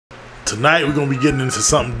Tonight we're gonna be getting into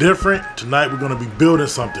something different. Tonight we're gonna be building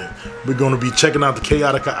something. We're gonna be checking out the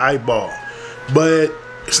Kaotica eyeball. But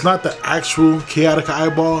it's not the actual Kaotica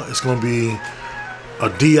eyeball, it's gonna be a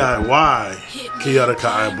DIY Kaotica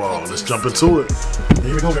eyeball. Let's jump into it.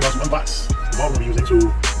 Here we go, we're about to unbox the ball we're gonna be using to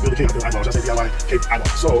build the Kaotica eyeball. Just say DIY cake eyeball.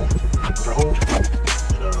 So, try to hold and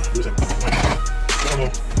use it.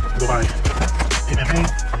 Go by Hitmann.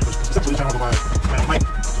 Essentially, trying to go by Mike.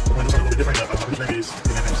 When this one a little bit different, his name is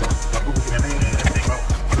Hitmann. So, Google Hitmann and everything about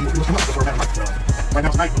what's come up before Mike. Right now,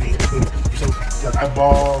 it's Mike with me. So, yeah,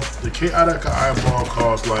 eyeball, the Kaotica eyeball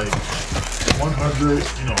costs like 100,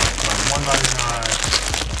 like 199.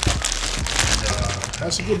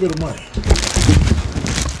 That's a good bit of money.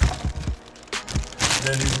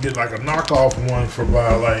 Then you can get like a knockoff one for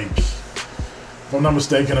about like, if I'm not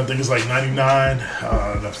mistaken, I think it's like 99.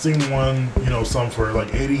 I've seen one, some for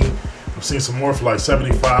like 80. I've seen some more for like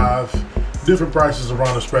 75. Different prices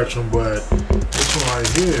around the spectrum, but this one right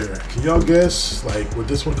here, can y'all guess like what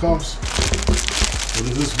this one costs? Well,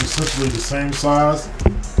 this is essentially the same size.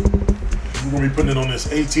 We're gonna be putting it on this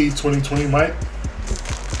AT 2020 mic.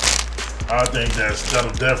 I think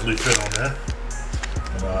that'll definitely fit on there.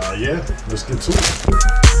 And yeah, let's get to it.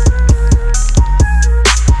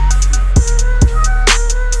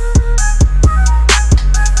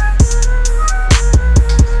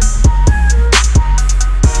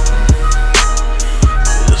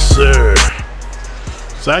 Yes, sir.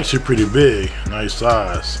 It's actually pretty big, nice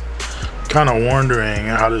size. Kind of wondering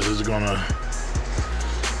how this is gonna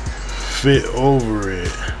fit over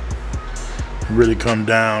it. Really come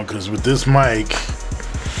down, because with this mic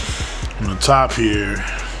on the top here,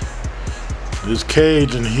 this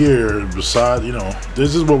cage in here beside,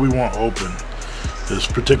 this is what we want open, this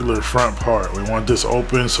particular front part. We want this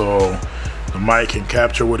open so the mic can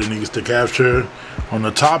capture what it needs to capture. On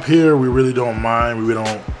the top here, we really don't mind. We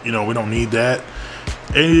don't need that.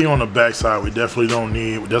 Anything on the back side, we definitely don't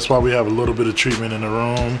need. That's why we have a little bit of treatment in the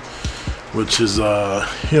room, which is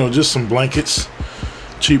just some blankets,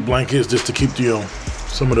 cheap blankets, just to keep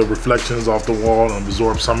some of the reflections off the wall and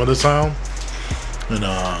absorb some of the sound. And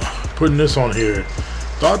putting this on here,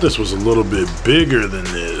 thought this was a little bit bigger than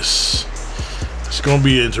this. It's gonna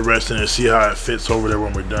be interesting to see how it fits over there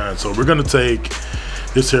when we're done. So we're gonna take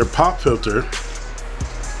this here pop filter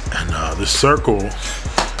and this circle,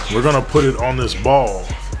 we're gonna put it on this ball.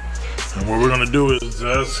 And what we're gonna do is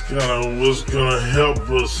that's kind of what's gonna help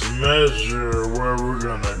us measure where we're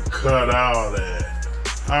gonna cut out at.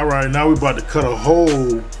 All right, now we're about to cut a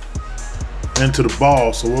hole into the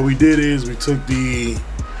ball. So what we did is we took the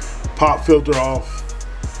pop filter off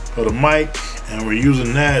of the mic, and we're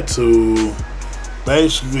using that to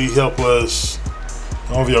basically help us,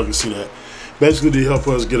 I don't know if y'all can see that, basically to help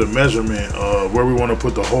us get a measurement of where we want to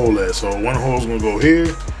put the hole at. So one hole is gonna go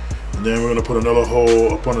here, and then we're gonna put another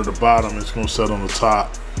hole up under the bottom. It's gonna set on the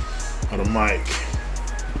top of the mic.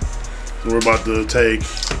 So we're about to take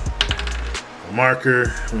a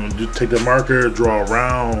marker. We're gonna just take that marker, draw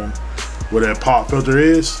around where that pop filter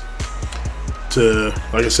is to,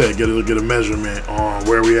 like I said, get a measurement on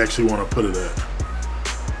where we actually want to put it at.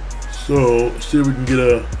 So let's see if we can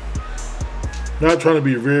get not trying to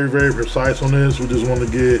be very, very precise on this. We just want to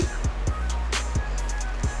get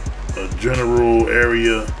a general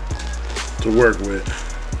area to work with.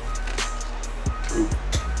 Ooh.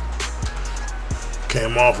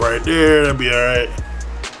 Came off right there, that'd be all right.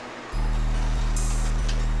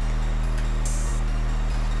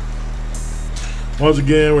 Once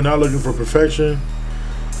again, we're not looking for perfection.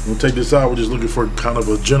 We'll take this out. We're just looking for kind of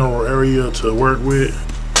a general area to work with.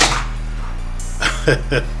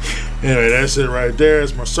 Anyway, that's it right there.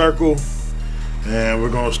 It's my circle. And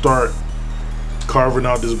we're going to start carving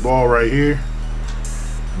out this ball right here.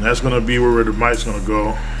 And that's going to be where the mic's going to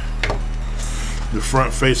go. The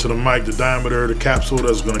front face of the mic, the diameter, the capsule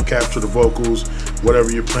that's going to capture the vocals,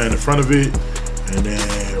 whatever you're playing in front of it. And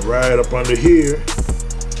then right up under here,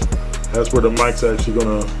 that's where the mic's actually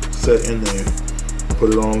gonna set in there. Put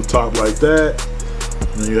it on top like that.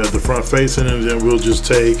 And then you have the front facing, and then we'll just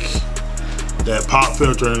take that pop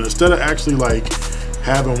filter, and instead of actually like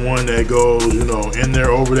having one that goes, in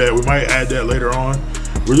there over that, we might add that later on.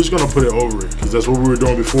 We're just gonna put it over it, because that's what we were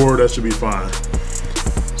doing before. That should be fine.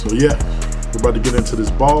 So yeah, we're about to get into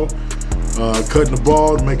this ball. Cutting the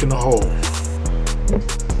ball, making the hole.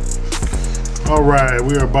 All right,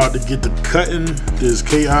 we are about to get to cutting this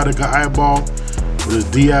Kaotica eyeball, or this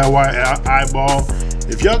DIY eyeball.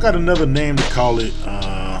 If y'all got another name to call it,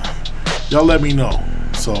 y'all let me know.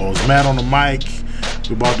 So it's Matt on the mic.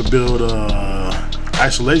 We're about to build a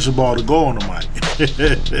isolation ball to go on the mic.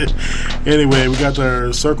 Anyway, we got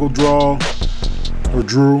our circle drew,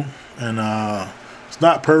 and it's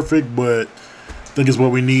not perfect, but I think it's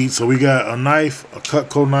what we need. So we got a knife, a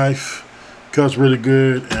Cutco knife, cuts really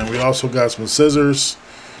good, and we also got some scissors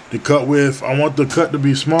to cut with. I want the cut to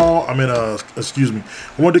be small. I mean, excuse me.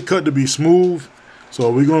 I want the cut to be smooth.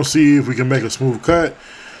 So we're gonna see if we can make a smooth cut.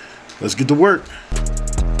 Let's get to work.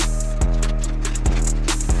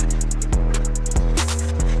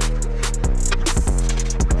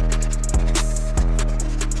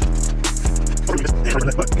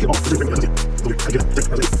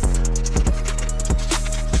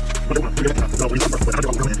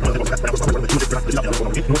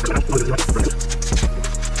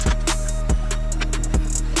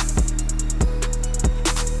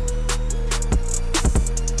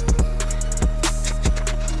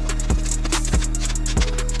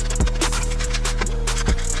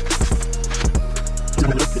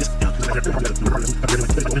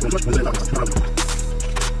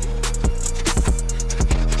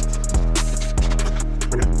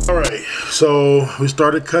 Alright, so we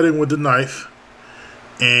started cutting with the knife,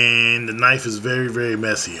 and the knife is very, very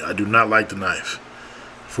messy. I do not like the knife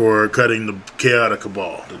for cutting the Kaotica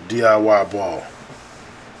ball, the DIY ball.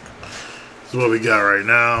 This is what we got right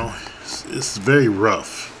now. It's very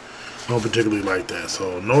rough. I don't particularly like that.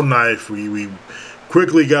 So no knife. We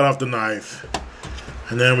quickly got off the knife,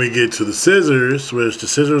 and then we get to the scissors, which the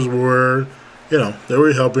scissors were, you know, they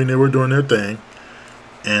were helping. They were doing their thing,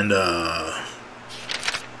 and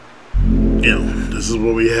you know, this is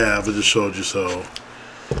what we have. I just showed you. So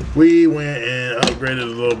we went and upgraded a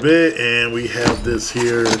little bit, and we have this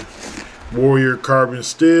here Warrior carbon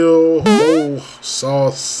steel whole saw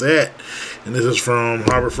set, and this is from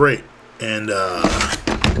Harbor Freight. And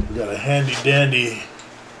we got a handy dandy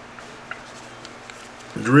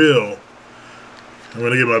drill. I'm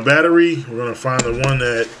gonna get my battery. We're gonna find the one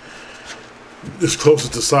that is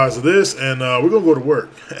closest to the size of this, and we're gonna go to work.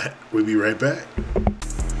 We'll be right back.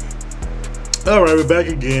 All right, we're back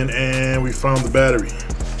again, and we found the battery.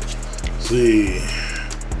 Let's see,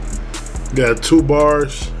 got 2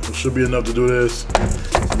 bars. It should be enough to do this.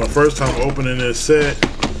 It's my first time opening this set.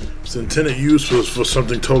 Its intended use was for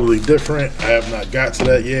something totally different. I have not got to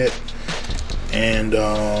that yet, and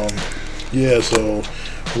yeah, so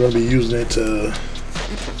we're gonna be using it to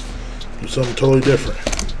do something totally different.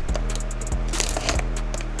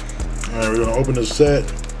 All right, we're gonna open this set.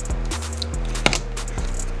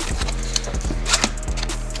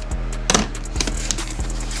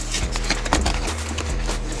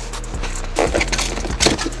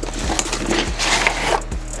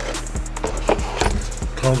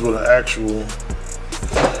 Comes with an actual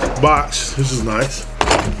box. This is nice.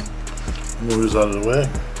 Move this out of the way.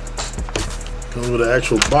 Comes with an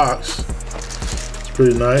actual box. It's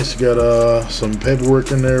pretty nice. You got some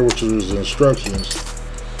paperwork in there, which is instructions,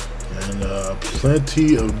 and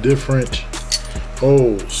plenty of different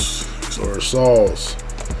holes or saws.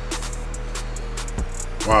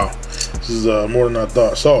 Wow, this is more than I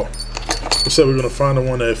thought. So, like I said, we're gonna find the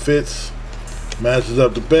one that fits, matches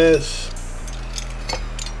up the best.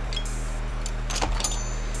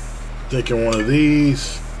 Thinking one of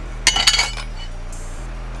these.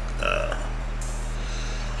 Let's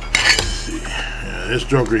see. Yeah, this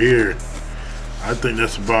joker here, I think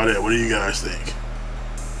that's about it. What do you guys think?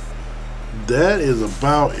 That is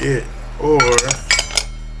about it. Or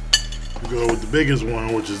go with the biggest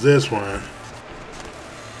one, which is this one.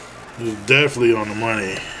 It's definitely on the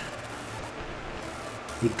money.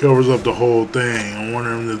 It covers up the whole thing. I'm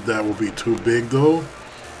wondering if that will be too big though.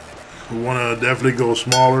 We want to definitely go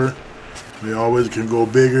smaller. We always can go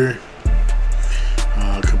bigger.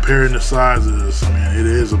 Comparing the sizes, I mean, it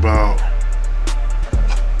is about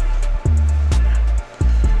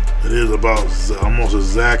almost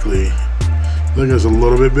exactly. I think it's a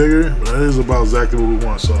little bit bigger, but that is about exactly what we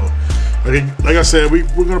want. So, like I said,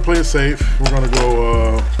 we're gonna play it safe. We're gonna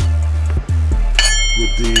go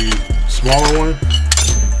with the smaller one,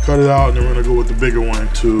 cut it out, and then we're gonna go with the bigger one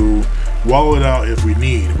to wallow it out if we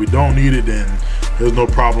need. If we don't need it, then there's no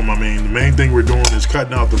problem. I mean, the main thing we're doing is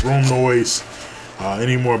cutting out the room noise,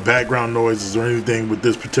 any more background noises or anything with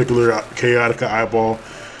this particular Kaotica eyeball,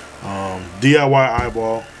 DIY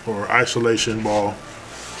eyeball or isolation ball.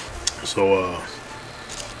 So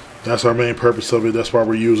that's our main purpose of it. That's why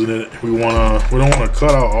we're using it. We don't want to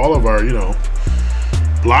cut out all of our, you know,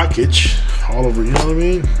 blockage all over. You know what I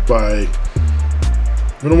mean?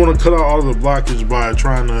 We don't want to cut out all of the blockage by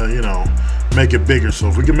trying to, you know, make it bigger. So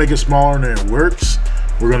if we can make it smaller and it works,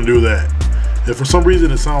 we're gonna do that. If for some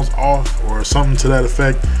reason it sounds off or something to that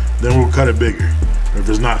effect, then we'll cut it bigger if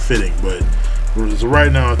it's not fitting. But so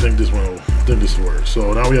right now, I think this will work.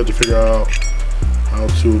 So now we have to figure out how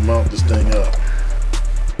to mount this thing up.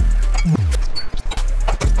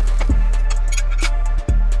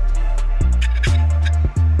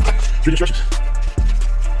 instructions.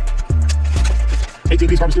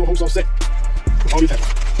 18-piece carbon steel hose saw set with all the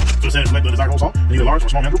attachments. So it says select the desired hose saw. You need a large or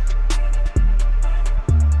small mandrel.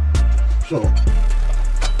 So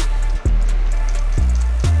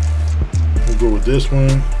we'll go with this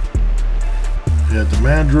one. You have the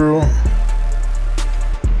mandrel.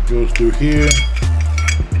 Goes through here.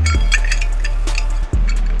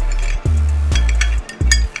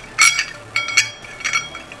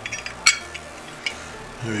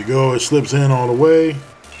 There you go. It slips in all the way.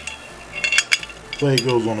 Plate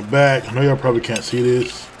goes on the back. I know y'all probably can't see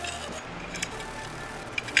this.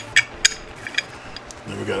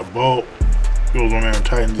 Then we got a bolt. Goes on there and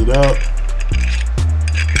tightens it up.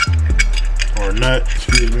 Or a nut,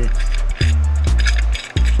 excuse me.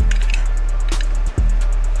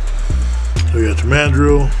 So you got your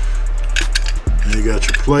mandrel. And you got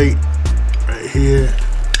your plate right here.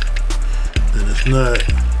 Then this nut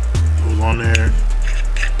goes on there.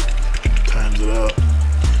 Tightens it up.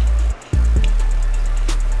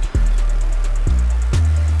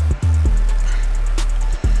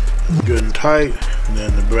 Good and tight, and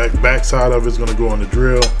then the back side of it's going to go on the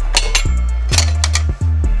drill.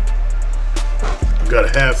 I've got a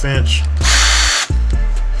 1/2 inch,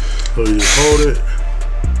 so you just hold it.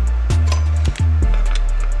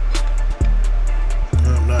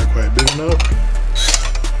 Not quite big enough.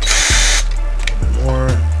 A bit more.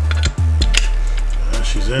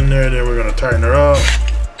 She's in there. Then we're going to tighten her up.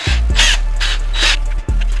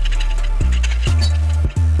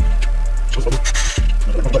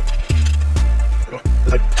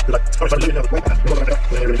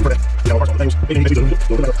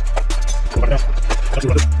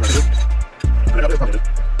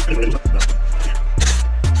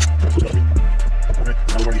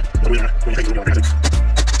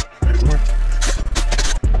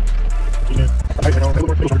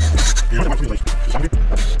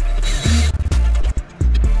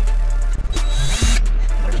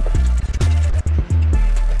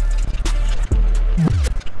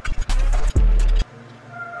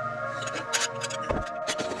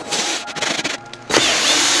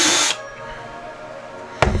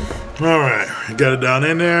 Alright, got it down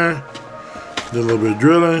in there. Did a little bit of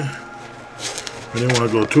drilling. We didn't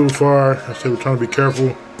want to go too far. I said we're trying to be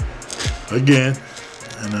careful again.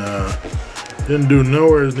 And didn't do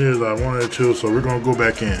nowhere as near as I wanted it to, so we're going to go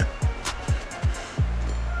back in.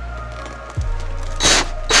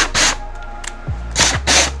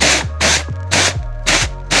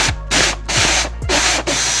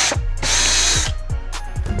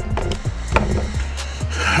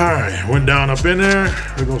 Alright, went down up in there.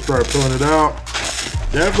 We're gonna start pulling it out.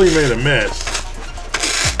 Definitely made a mess.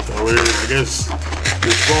 So I guess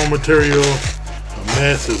this foam material, a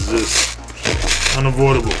mess is just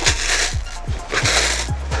unavoidable.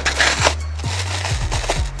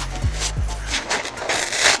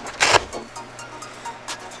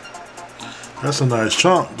 That's a nice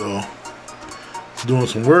chunk though. It's doing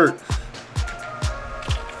some work.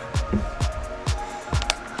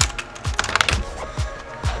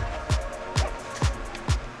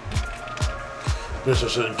 Guess I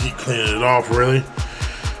shouldn't keep cleaning it off really.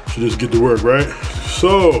 Should just get to work, right?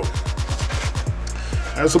 So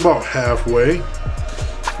that's about halfway.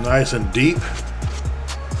 Nice and deep.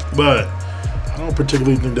 But I don't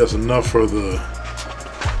particularly think that's enough for the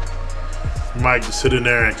mic to sit in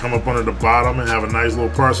there and come up under the bottom and have a nice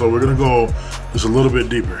little part. So we're gonna go just a little bit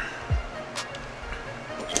deeper.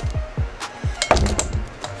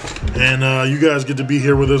 And you guys get to be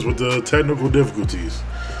here with us with the technical difficulties.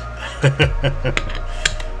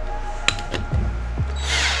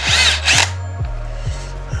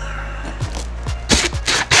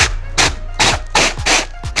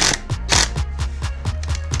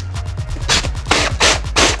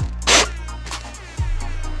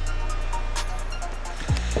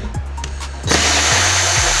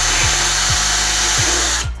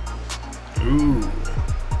 Ooh,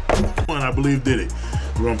 one I believe did it.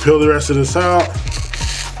 We're gonna peel the rest of this out.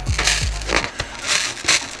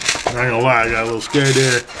 I ain't gonna lie, I got a little scared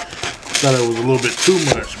there. Thought it was a little bit too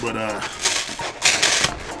much, but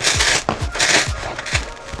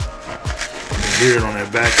hear it on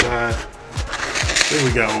that back side. I think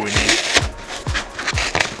we got what we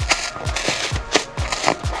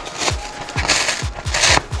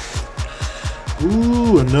need.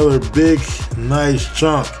 Ooh, another big, nice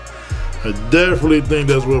chunk. I definitely think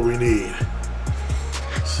that's what we need.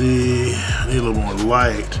 See, I need a little more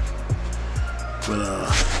light, but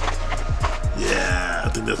yeah, I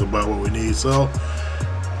think that's about what we need. So,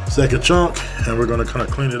 second chunk, and we're gonna kind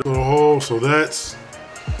of clean it a little hole. So that's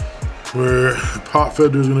where the pot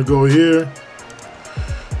filter is gonna go here.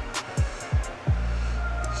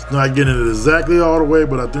 Not getting it exactly all the way,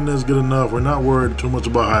 but I think that's good enough. We're not worried too much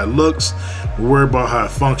about how it looks. We're worried about how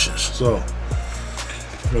it functions. So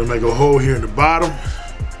I'm gonna make a hole here in the bottom,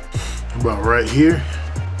 about right here.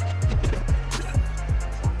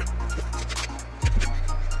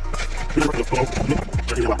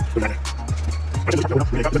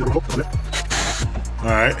 All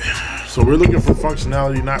right, so we're looking for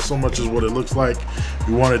functionality, not so much as what it looks like.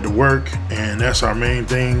 We want it to work, and that's our main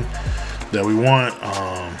thing that we want.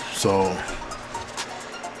 So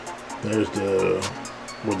there's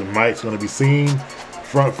where the mic's going to be seen,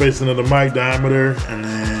 front facing of the mic diameter, and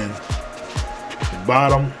then the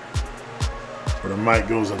bottom where the mic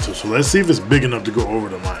goes into. So let's see if it's big enough to go over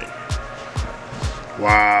the mic.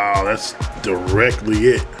 Wow, that's directly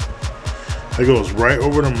it. It goes right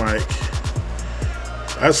over the mic.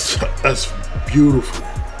 That's beautiful.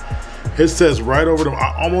 It says right over them.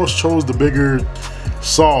 I almost chose the bigger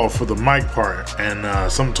saw for the mic part,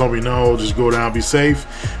 and someone told me no, just go down, be safe.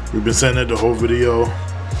 We've been saying that the whole video.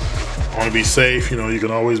 I want to be safe, you know, you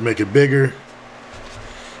can always make it bigger.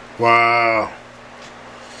 Wow.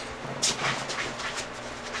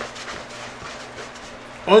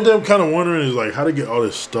 Only thing I'm kind of wondering is like how to get all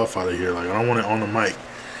this stuff out of here. Like I don't want it on the mic.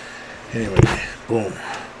 Anyway, boom.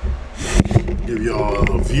 Give y'all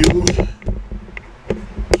a view.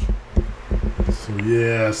 So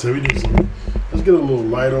yeah, so we need some. Let's get a little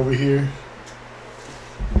light over here.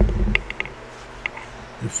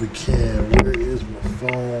 If we can. Where is my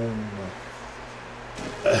phone?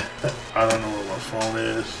 I don't know where my phone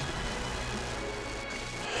is.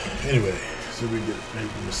 Anyway, so we get maybe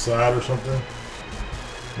from the side or something.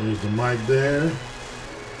 There's the mic there.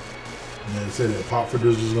 And then it said that pop filter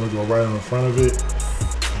is just gonna go right on the front of it.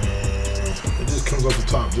 And it just comes off the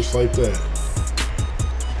top just like that.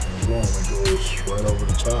 And boom, it goes right over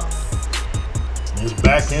the top. And it's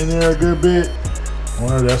back in there a good bit.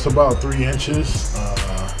 That's about 3 inches.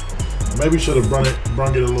 Maybe should have brung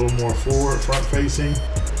it a little more forward, front facing.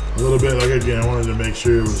 A little bit, like again, I wanted to make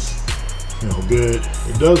sure it was, you know, good.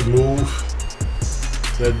 It does move.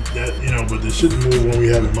 That you know, but it shouldn't move when we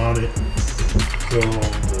have it mounted. So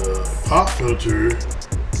the pop filter,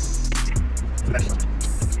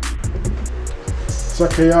 it's our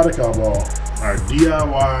Kaotica ball, our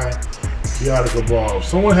DIY Kaotica ball. If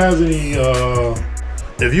someone has any,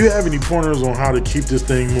 if you have any pointers on how to keep this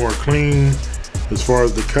thing more clean as far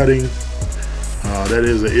as the cutting, that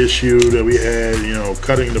is an issue that we had. You know,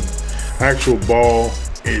 cutting the actual ball,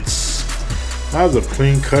 it's not as a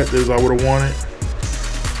clean cut as I would have wanted.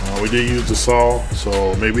 We did use the saw,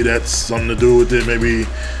 so maybe that's something to do with it. Maybe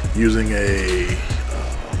using a,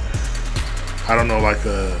 I don't know, like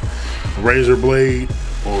a razor blade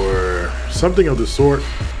or something of the sort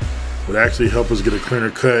would actually help us get a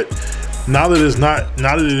cleaner cut. Now that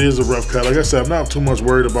it is a rough cut, like I said, I'm not too much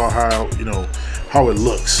worried about how, you know, how it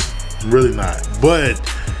looks. I'm really not. But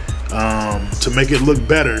to make it look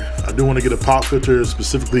better, I do want to get a pop filter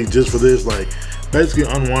specifically just for this. Like, basically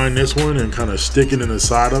unwind this one and kind of stick it in the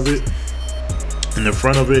side of it, in the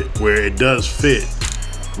front of it, where it does fit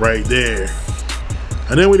right there.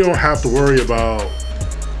 And then we don't have to worry about,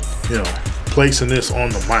 you know, placing this on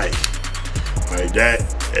the mic. Like that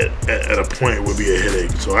at a point would be a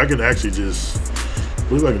headache. So I can actually just, I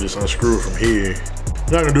believe I can just unscrew it from here.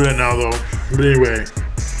 I'm not gonna do that now though. But anyway,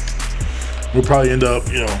 we'll probably end up,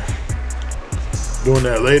 you know, doing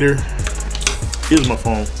that later. Here's my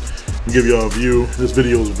phone. I'll give y'all a view. This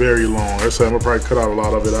video is very long. Like I said, I'm gonna probably cut out a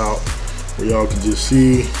lot of it out where y'all can just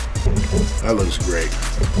see. That looks great.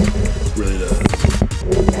 It really does.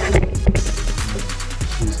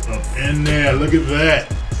 She's up in there. Look at that.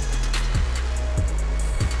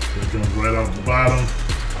 It comes right off the bottom.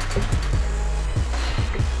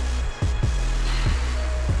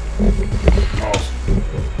 Awesome.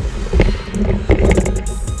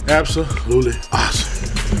 Absolutely awesome.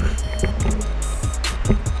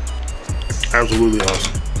 Absolutely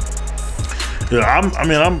awesome. Yeah,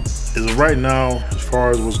 I'm as of right now, as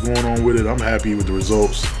far as what's going on with it, I'm happy with the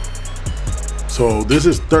results. So this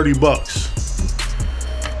is 30 bucks.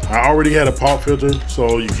 I already had a pop filter,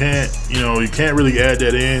 so you can't really add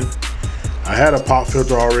that in. I had a pop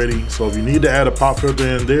filter already, so if you need to add a pop filter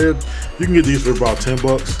in there, you can get these for about 10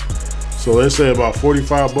 bucks. So let's say about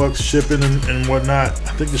 45 bucks shipping and whatnot.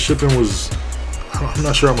 I think the shipping was, I'm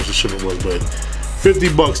not sure how much the shipping was, but 50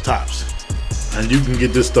 bucks tops. And you can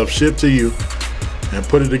get this stuff shipped to you and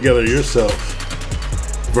put it together yourself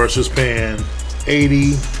versus paying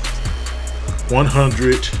 80,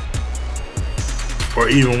 100, or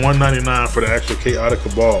even $199 for the actual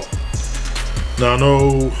Kaotica ball. Now I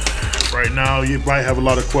know right now you might have a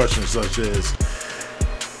lot of questions such as,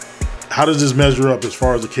 how does this measure up as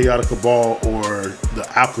far as the Kaotica ball or the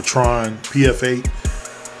Alcatron PF8?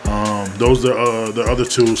 Those are the other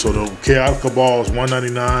two. So the Kaotica ball is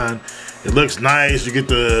 $199. It looks nice. You get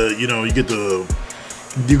the,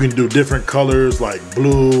 you can do different colors like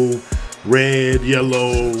blue, red,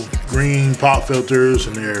 yellow, green pop filters,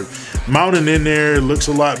 and they're mounted in there. It looks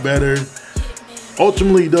a lot better.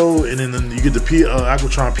 Ultimately though, and then you get the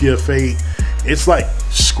Alcatron PF8. It's like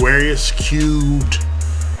squarish, cubed,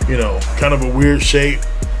 kind of a weird shape.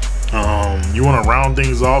 You want to round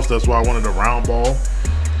things off, so that's why I wanted a round ball.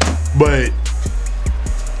 But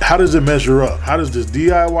how does it measure up? How does this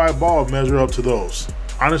DIY ball measure up to those?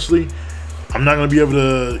 Honestly, I'm not going to be able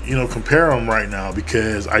to, compare them right now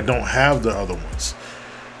because I don't have the other ones.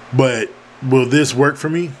 But will this work for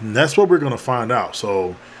me? And that's what we're going to find out.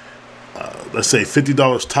 So let's say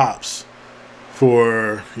 $50 tops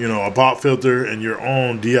for, a pop filter and your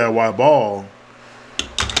own DIY ball,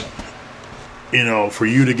 for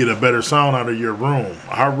you to get a better sound out of your room.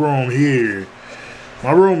 Our room here,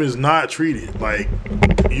 my room is not treated. Like,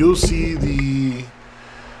 you'll see the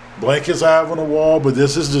blankets I have on the wall, but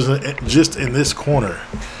this is just in this corner.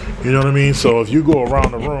 You know what I mean? So if you go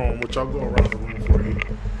around the room, which I'll go around the room for you,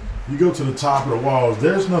 you go to the top of the walls,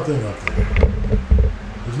 there's nothing up there.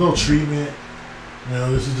 There's no treatment.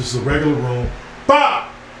 This is just a regular room. Bah!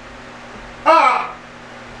 Ah!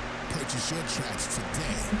 Purchase your tracks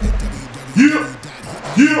today at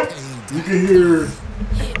Yeah. You can hear.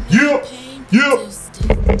 Yeah.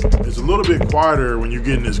 It's a little bit quieter when you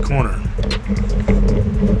get in this corner.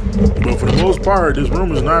 But for the most part, this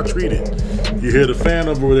room is not treated. You hear the fan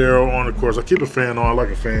over there on, of course. I keep a fan on. I like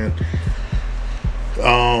a fan.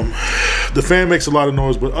 The fan makes a lot of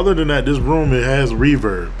noise, but other than that, this room, it has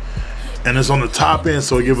reverb. And it's on the top end,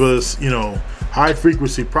 so it gives us, high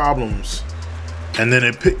frequency problems. And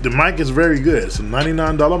then the mic is very good. It's a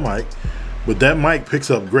 $99 mic, but that mic picks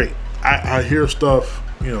up great. I hear stuff,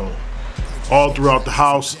 all throughout the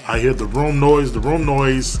house. I hear the room noise. The room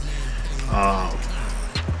noise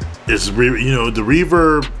is, the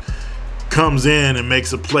reverb comes in and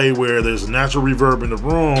makes a play where there's a natural reverb in the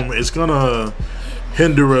room. It's gonna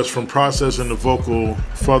hinder us from processing the vocal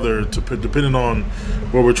further, depending on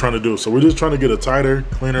what we're trying to do. So we're just trying to get a tighter,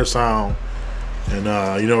 cleaner sound, and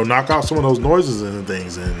knock out some of those noises and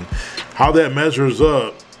things. And how that measures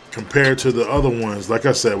up compared to the other ones, like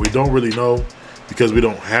I said, we don't really know because we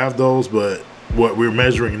don't have those. But what we're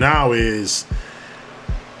measuring now is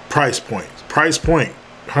price point. Price point,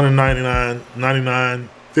 $199, $99,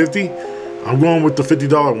 $50. I'm going with the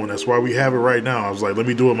 $50 one. That's why we have it right now. I was like, let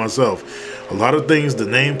me do it myself. A lot of things the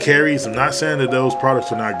name carries. I'm not saying that those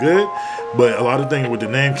products are not good, but a lot of things with the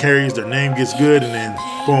name carries, their name gets good, and then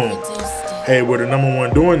boom, hey, we're the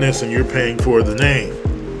 #1 doing this, and you're paying for the name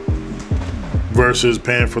versus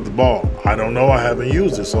paying for the ball. I don't know. I haven't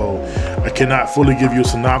used it, so I cannot fully give you a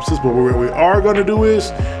synopsis. But what we are going to do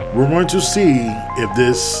is we're going to see if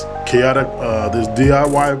this this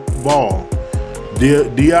DIY ball,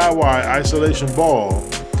 DIY isolation ball,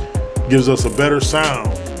 gives us a better sound,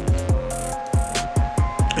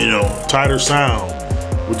 tighter sound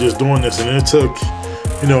with just doing this. And it took,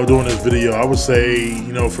 doing this video, I would say,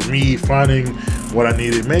 for me finding what I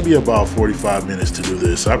needed, maybe about 45 minutes to do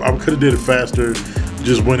this. I could have did it faster,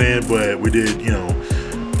 just went in, but we did,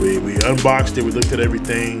 we unboxed it, we looked at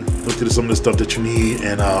everything, looked at some of the stuff that you need,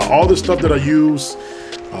 and all the stuff that I use,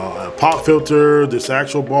 a pop filter, this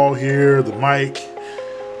actual ball here, the mic,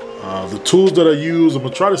 the tools that I use. I'm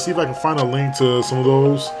gonna try to see if I can find a link to some of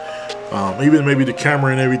those, even maybe the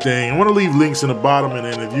camera and everything. I want to leave links in the bottom, and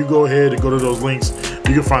then if you go ahead and go to those links,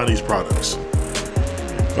 you can find these products.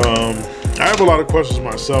 I have a lot of questions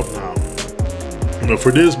myself now.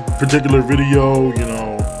 For this particular video,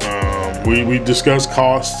 we discussed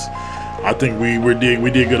costs. I think we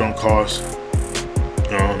did good on costs.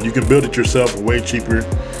 You can build it yourself way cheaper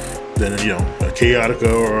than a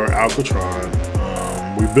Kaotica or Alcatron.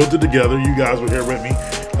 We built it together. You guys were here with me.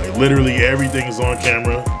 Like, literally everything is on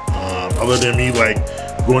camera, other than me like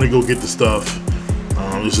going to go get the stuff.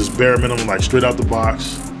 This is bare minimum, like straight out the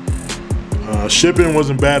box. Shipping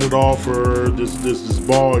wasn't bad at all for this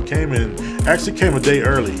ball. It actually came a day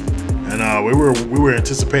early, and we were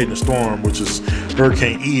anticipating a storm, which is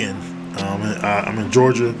Hurricane Ian. I'm in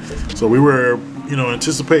Georgia, so we were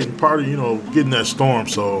anticipating part of getting that storm.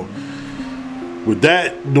 So with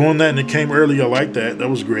doing that, and it came early, I like that. That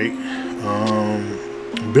was great.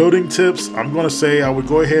 Building tips, I'm gonna say I would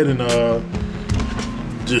go ahead and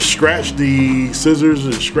just scratch the scissors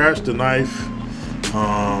and scratch the knife.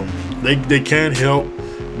 They can help,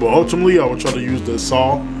 but ultimately I would try to use the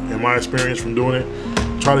saw. In my experience from doing it,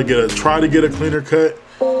 try to get a cleaner cut.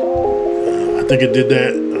 think it did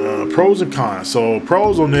that. Pros and cons. So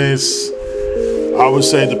pros on this, I would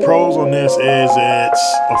say the pros on this is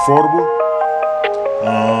it's affordable.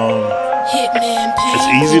 Hitmann, Payne, it's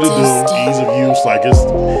easy to do, ease of use. Like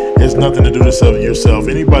it's nothing to do this yourself.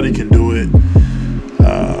 Anybody can do it.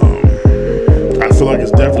 I feel like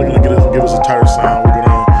it's definitely gonna give us a tighter sound. We're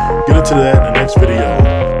gonna get into that in the next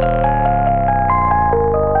video.